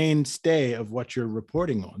the mainstay of what you're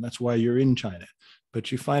reporting on. That's why you're in China.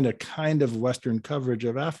 But you find a kind of Western coverage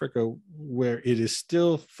of Africa where it is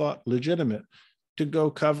still thought legitimate to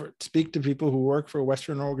go speak to people who work for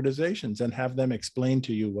Western organizations and have them explain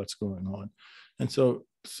to you what's going on. And so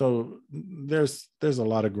there's a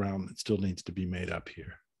lot of ground that still needs to be made up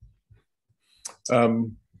here.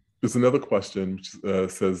 There's another question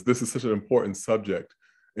which says, this is such an important subject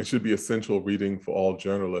and should be essential reading for all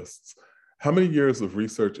journalists. How many years of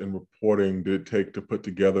research and reporting did it take to put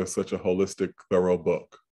together such a holistic, thorough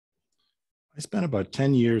book? I spent about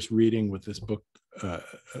 10 years reading with this book,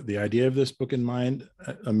 the idea of this book in mind,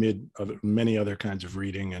 amid many other kinds of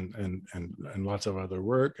reading and lots of other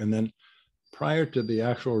work. And then prior to the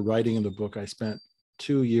actual writing of the book, I spent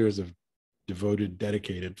 2 years of devoted,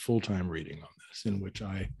 dedicated, full-time reading on this, in which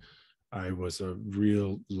I was a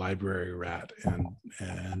real library rat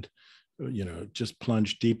and just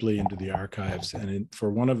plunged deeply into the archives. And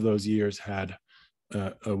for one of those years had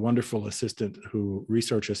a wonderful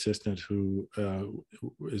research assistant who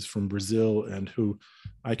is from Brazil, and who,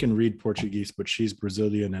 I can read Portuguese, but she's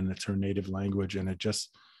Brazilian and it's her native language. And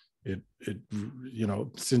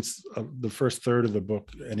since the first third of the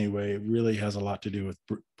book anyway, it really has a lot to do with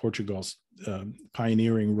Portugal's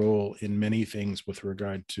pioneering role in many things with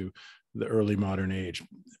regard to the early modern age,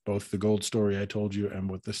 both the gold story I told you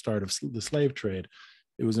and with the start of the slave trade.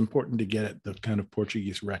 It was important to get at the kind of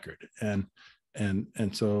Portuguese record. And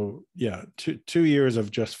so, yeah, 2 years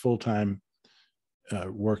of just full-time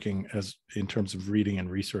working in terms of reading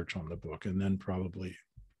and research on the book, and then probably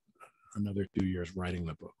another 2 years writing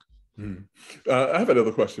the book. I have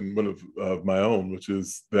another question, one of my own, which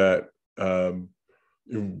is that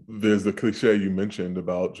there's the cliche you mentioned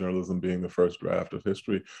about journalism being the first draft of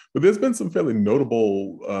history, but there's been some fairly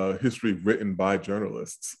notable history written by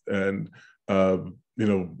journalists. And,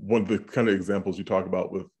 one of the kind of examples you talk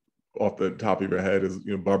about off the top of your head is,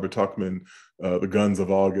 Barbara Tuchman, The Guns of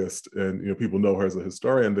August. And, people know her as a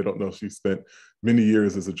historian. They don't know she spent many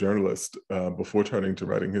years as a journalist before turning to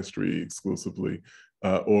writing history exclusively.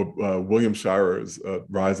 Or William Shirer's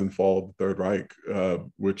Rise and Fall of the Third Reich,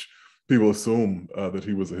 which people assume that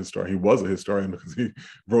he was a historian. He was a historian because he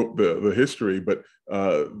wrote the history, but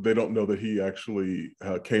they don't know that he actually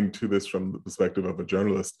came to this from the perspective of a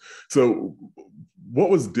journalist. So what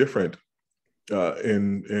was different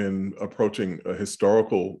in approaching a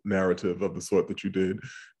historical narrative of the sort that you did?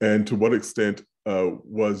 And to what extent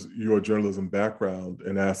was your journalism background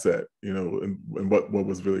an asset, and what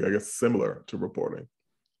was really, I guess, similar to reporting?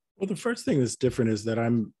 Well, the first thing that's different is that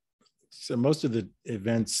so most of the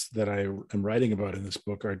events that I am writing about in this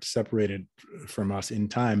book are separated from us in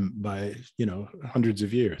time by, hundreds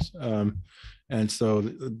of years. And so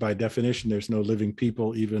by definition, there's no living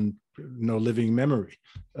people, even no living memory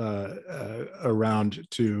around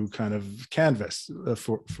to kind of canvas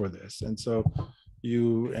for this. And so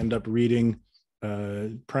you end up reading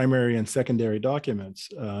primary and secondary documents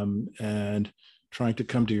and trying to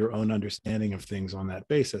come to your own understanding of things on that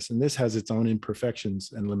basis. And this has its own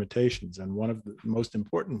imperfections and limitations. And one of the most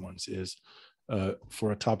important ones is,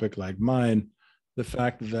 for a topic like mine, the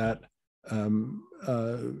fact that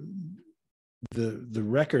the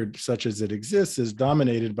record, such as it exists, is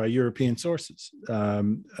dominated by European sources.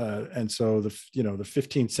 And so the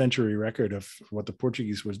 15th century record of what the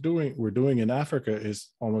Portuguese were doing in Africa is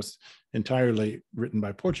almost entirely written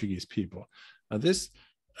by Portuguese people.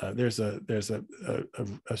 There's a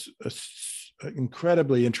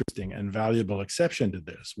incredibly interesting and valuable exception to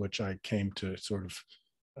this, which I came to sort of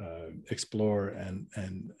explore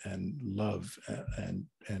and love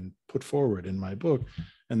and put forward in my book,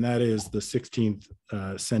 and that is the 16th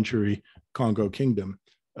century Congo Kingdom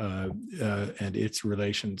and its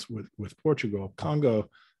relations with Portugal. Congo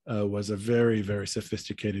was a very, very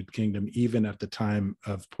sophisticated kingdom, even at the time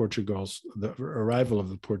of the arrival of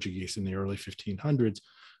the Portuguese in the early 1500s.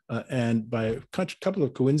 And by a couple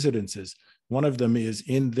of coincidences, one of them is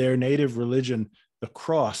in their native religion, the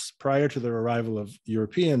cross, prior to the arrival of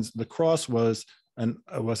Europeans, the cross was an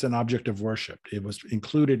object of worship. It was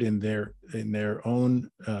included in their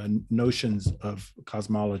own notions of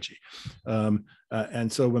cosmology.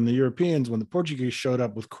 And so when the Portuguese showed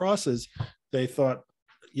up with crosses, they thought,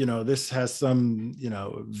 this has some,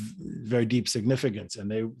 very deep significance.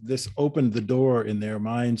 And this opened the door in their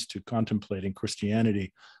minds to contemplating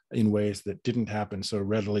Christianity in ways that didn't happen so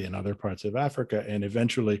readily in other parts of Africa. And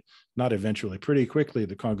pretty quickly,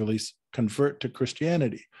 the Congolese convert to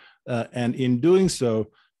Christianity. And in doing so,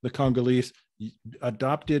 the Congolese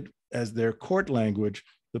adopted as their court language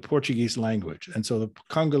the Portuguese language. And so the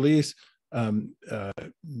Congolese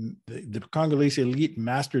elite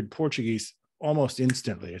mastered Portuguese almost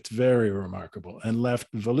instantly. It's very remarkable, and left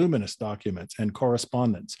voluminous documents and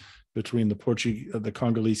correspondence between the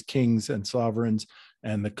Congolese kings and sovereigns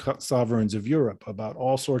and the sovereigns of Europe about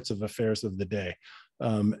all sorts of affairs of the day.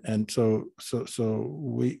 And so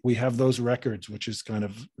we have those records, which is kind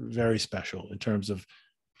of very special in terms of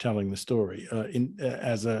telling the story.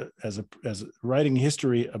 As writing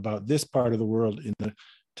history about this part of the world in the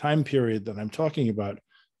time period that I'm talking about,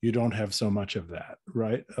 you don't have so much of that,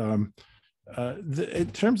 right?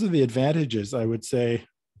 In terms of the advantages, I would say,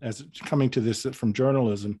 as coming to this from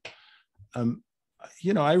journalism,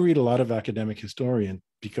 I read a lot of academic historian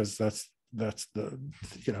because that's the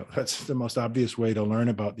most obvious way to learn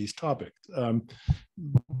about these topics.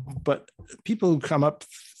 But people who come up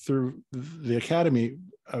through the academy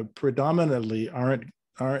predominantly aren't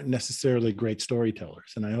necessarily great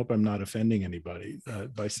storytellers. And I hope I'm not offending anybody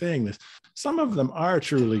by saying this. Some of them are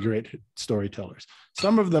truly great storytellers.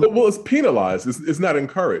 Some of them... Well, it's penalized. It's not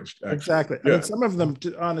encouraged, actually. Exactly. Yeah. I mean, some of them,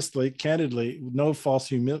 honestly, candidly, no false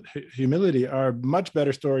humility, are much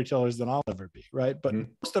better storytellers than I'll ever be, right? But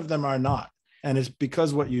most of them are not. And it's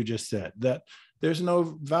because what you just said, that there's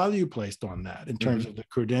no value placed on that in terms of the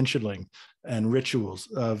credentialing and rituals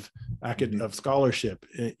of scholarship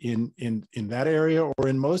in that area or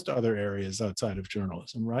in most other areas outside of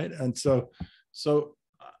journalism, right? And so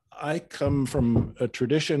I come from a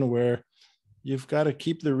tradition where you've got to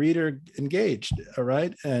keep the reader engaged, all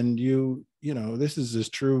right? And this is as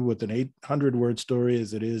true with an 800-word story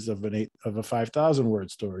as it is of a 5,000-word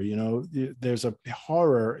story. There's a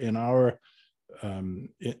horror in our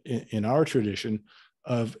tradition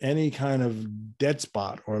of any kind of dead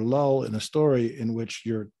spot or lull in a story in which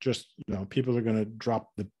you're just, people are going to drop,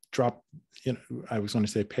 I was going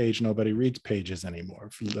to say page, nobody reads pages anymore,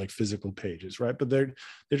 like physical pages, right? But they're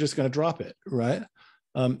just going to drop it, right?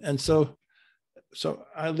 And so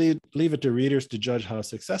I leave it to readers to judge how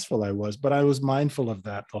successful I was, but I was mindful of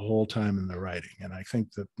that the whole time in the writing. And I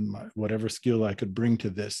think that whatever skill I could bring to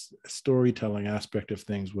this storytelling aspect of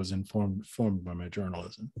things was informed by my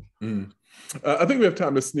journalism. I think we have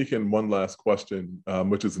time to sneak in one last question,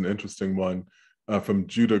 which is an interesting one from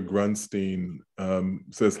Judah Grunstein.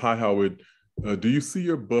 Says, "Hi, Howard. Do you see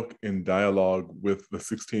your book in dialogue with the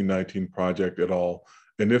 1619 Project at all?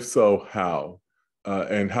 And if so, how?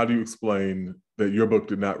 And how do you explain that your book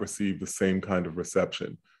did not receive the same kind of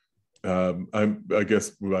reception?" I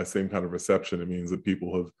guess by same kind of reception, it means that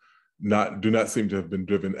people do not seem to have been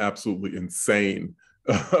driven absolutely insane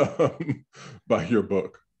by your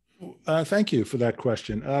book. Thank you for that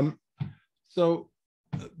question.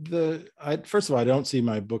 First of all, I don't see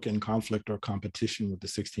my book in conflict or competition with the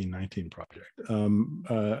 1619 Project.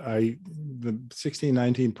 The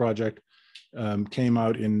 1619 Project came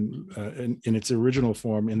out in its original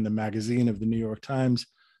form in the magazine of the New York Times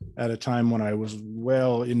at a time when I was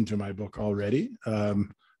well into my book already.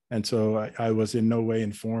 And so I was in no way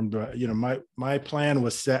informed. My plan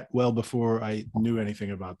was set well before I knew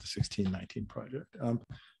anything about the 1619 Project.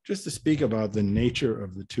 Just to speak about the nature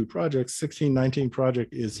of the two projects, 1619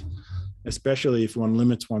 Project is, especially if one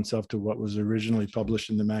limits oneself to what was originally published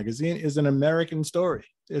in the magazine, is an American story.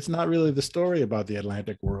 It's not really the story about the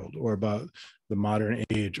Atlantic world or about the modern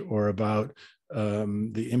age or about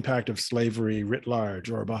the impact of slavery writ large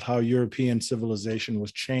or about how European civilization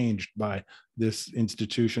was changed by this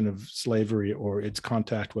institution of slavery or its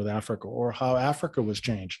contact with Africa, or how Africa was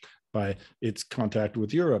changed by its contact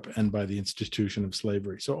with Europe and by the institution of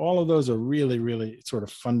slavery. So all of those are really, really sort of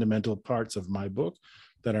fundamental parts of my book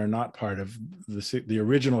that are not part of the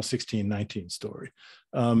original 1619 story.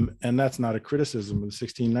 And that's not a criticism of the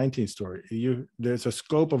 1619 story. There's a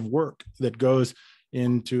scope of work that goes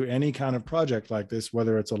into any kind of project like this,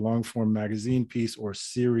 whether it's a long form magazine piece or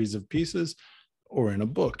series of pieces or in a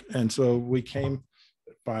book. And so we came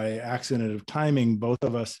by accident of timing, both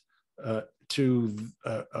of us, to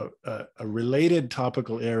a related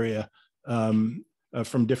topical area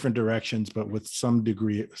from different directions, but with some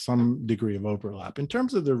degree of overlap. In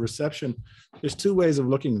terms of the reception, there's two ways of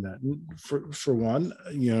looking at that. For one,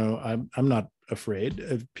 I'm not afraid.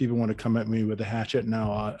 If people want to come at me with a hatchet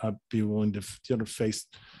now, I'd be willing to face,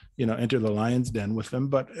 enter the lion's den with them.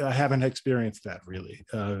 But I haven't experienced that really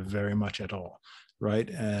very much at all. right?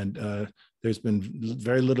 And there's been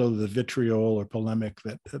very little of the vitriol or polemic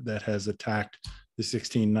that has attacked the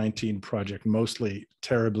 1619 Project, mostly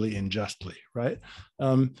terribly unjustly, right?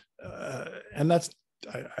 And that's,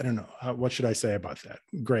 I don't know, what should I say about that?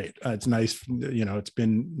 Great. It's nice, it's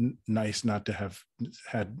been nice not to have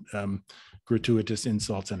had gratuitous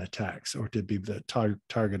insults and attacks or to be the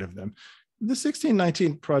target of them. The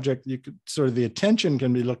 1619 Project, you could sort of, the attention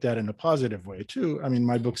can be looked at in a positive way too. I mean,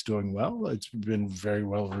 my book's doing well. It's been very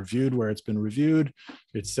well reviewed where it's been reviewed.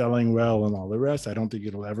 It's selling well and all the rest. I don't think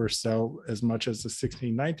it'll ever sell as much as the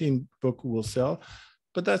 1619 book will sell,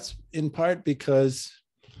 but that's in part because,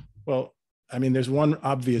 well, I mean, there's one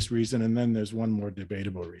obvious reason, and then there's one more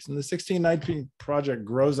debatable reason. The 1619 Project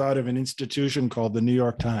grows out of an institution called the New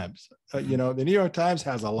York Times. The New York Times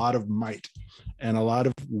has a lot of might and a lot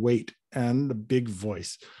of weight and a big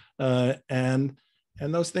voice. And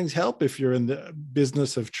those things help if you're in the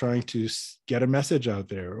business of trying to get a message out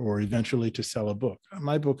there or eventually to sell a book.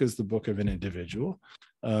 My book is the book of an individual.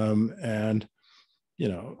 I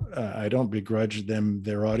don't begrudge them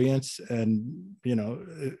their audience, and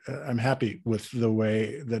I'm happy with the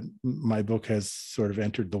way that my book has sort of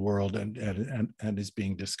entered the world and is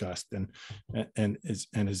being discussed and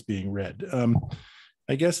is being read.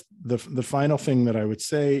 I guess the final thing that I would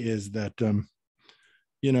say is that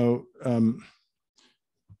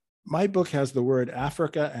my book has the word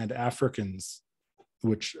Africa and Africans,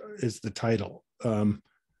 which is the title. So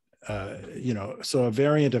a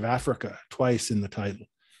variant of Africa twice in the title.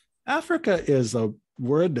 Africa is a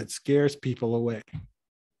word that scares people away.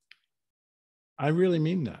 I really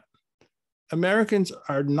mean that. Americans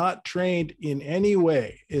are not trained in any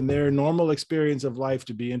way in their normal experience of life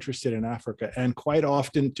to be interested in Africa, and quite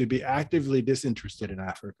often to be actively disinterested in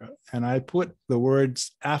Africa. And I put the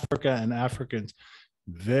words Africa and Africans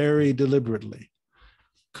very deliberately,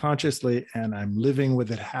 consciously, and I'm living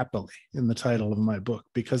with it happily in the title of my book,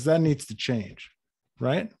 because that needs to change,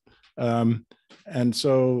 right? And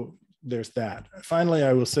so there's that. Finally,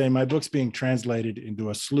 I will say my book's being translated into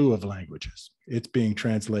a slew of languages. It's being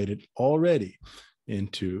translated already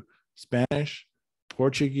into Spanish,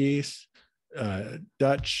 Portuguese,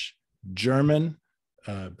 Dutch, German,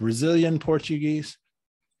 Brazilian Portuguese,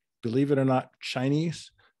 believe it or not, Chinese.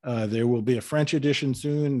 There will be a French edition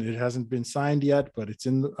soon. It hasn't been signed yet, but it's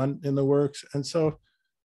in the works. And so,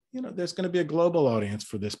 there's going to be a global audience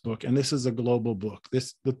for this book, and this is a global book.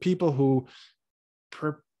 The people who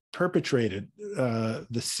perpetrated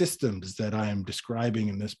the systems that I am describing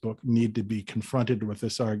in this book need to be confronted with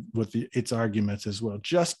its arguments as well.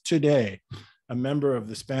 Just today, a member of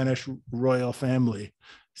the Spanish royal family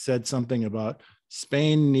said something about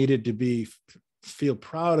Spain needed to feel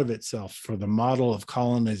proud of itself for the model of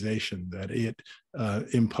colonization that it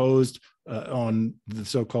imposed on the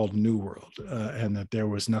so-called New World, and that there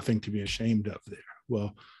was nothing to be ashamed of there.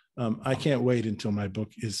 Well, I can't wait until my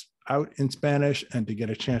book is out in Spanish and to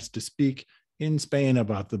get a chance to speak in Spain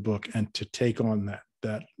about the book and to take on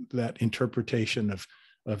that interpretation of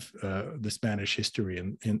the Spanish history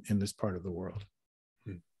in this part of the world.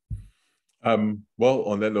 Well,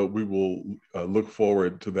 on that note, we will look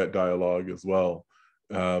forward to that dialogue as well.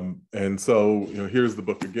 And so, here's the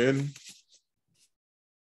book again.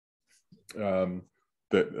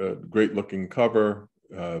 That great looking cover,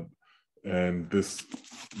 and this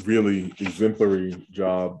really exemplary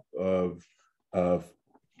job of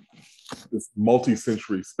this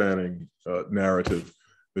multi-century spanning narrative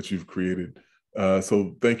that you've created.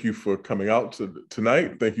 So thank you for coming out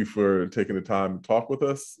tonight. Thank you for taking the time to talk with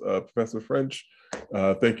us, Professor French.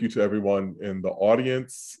 Thank you to everyone in the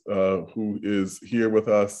audience who is here with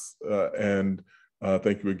us. And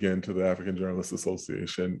thank you again to the African Journalists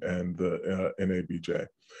Association and the NABJ.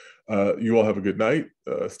 You all have a good night.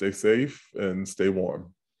 Stay safe and stay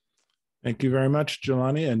warm. Thank you very much,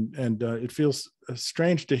 Jelani. And it feels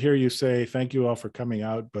strange to hear you say thank you all for coming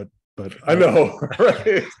out, but I know, right?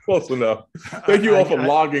 It's close enough. Thank you all for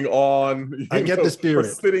logging on. I get the spirit.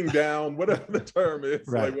 For sitting down, whatever the term is,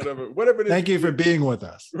 right. Like whatever it is. Thank you for being with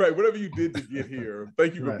us. Right, whatever you did to get here.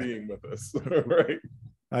 Thank you for being with us. Right.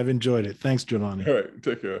 I've enjoyed it. Thanks, Jelani. All right,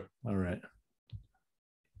 take care. All right.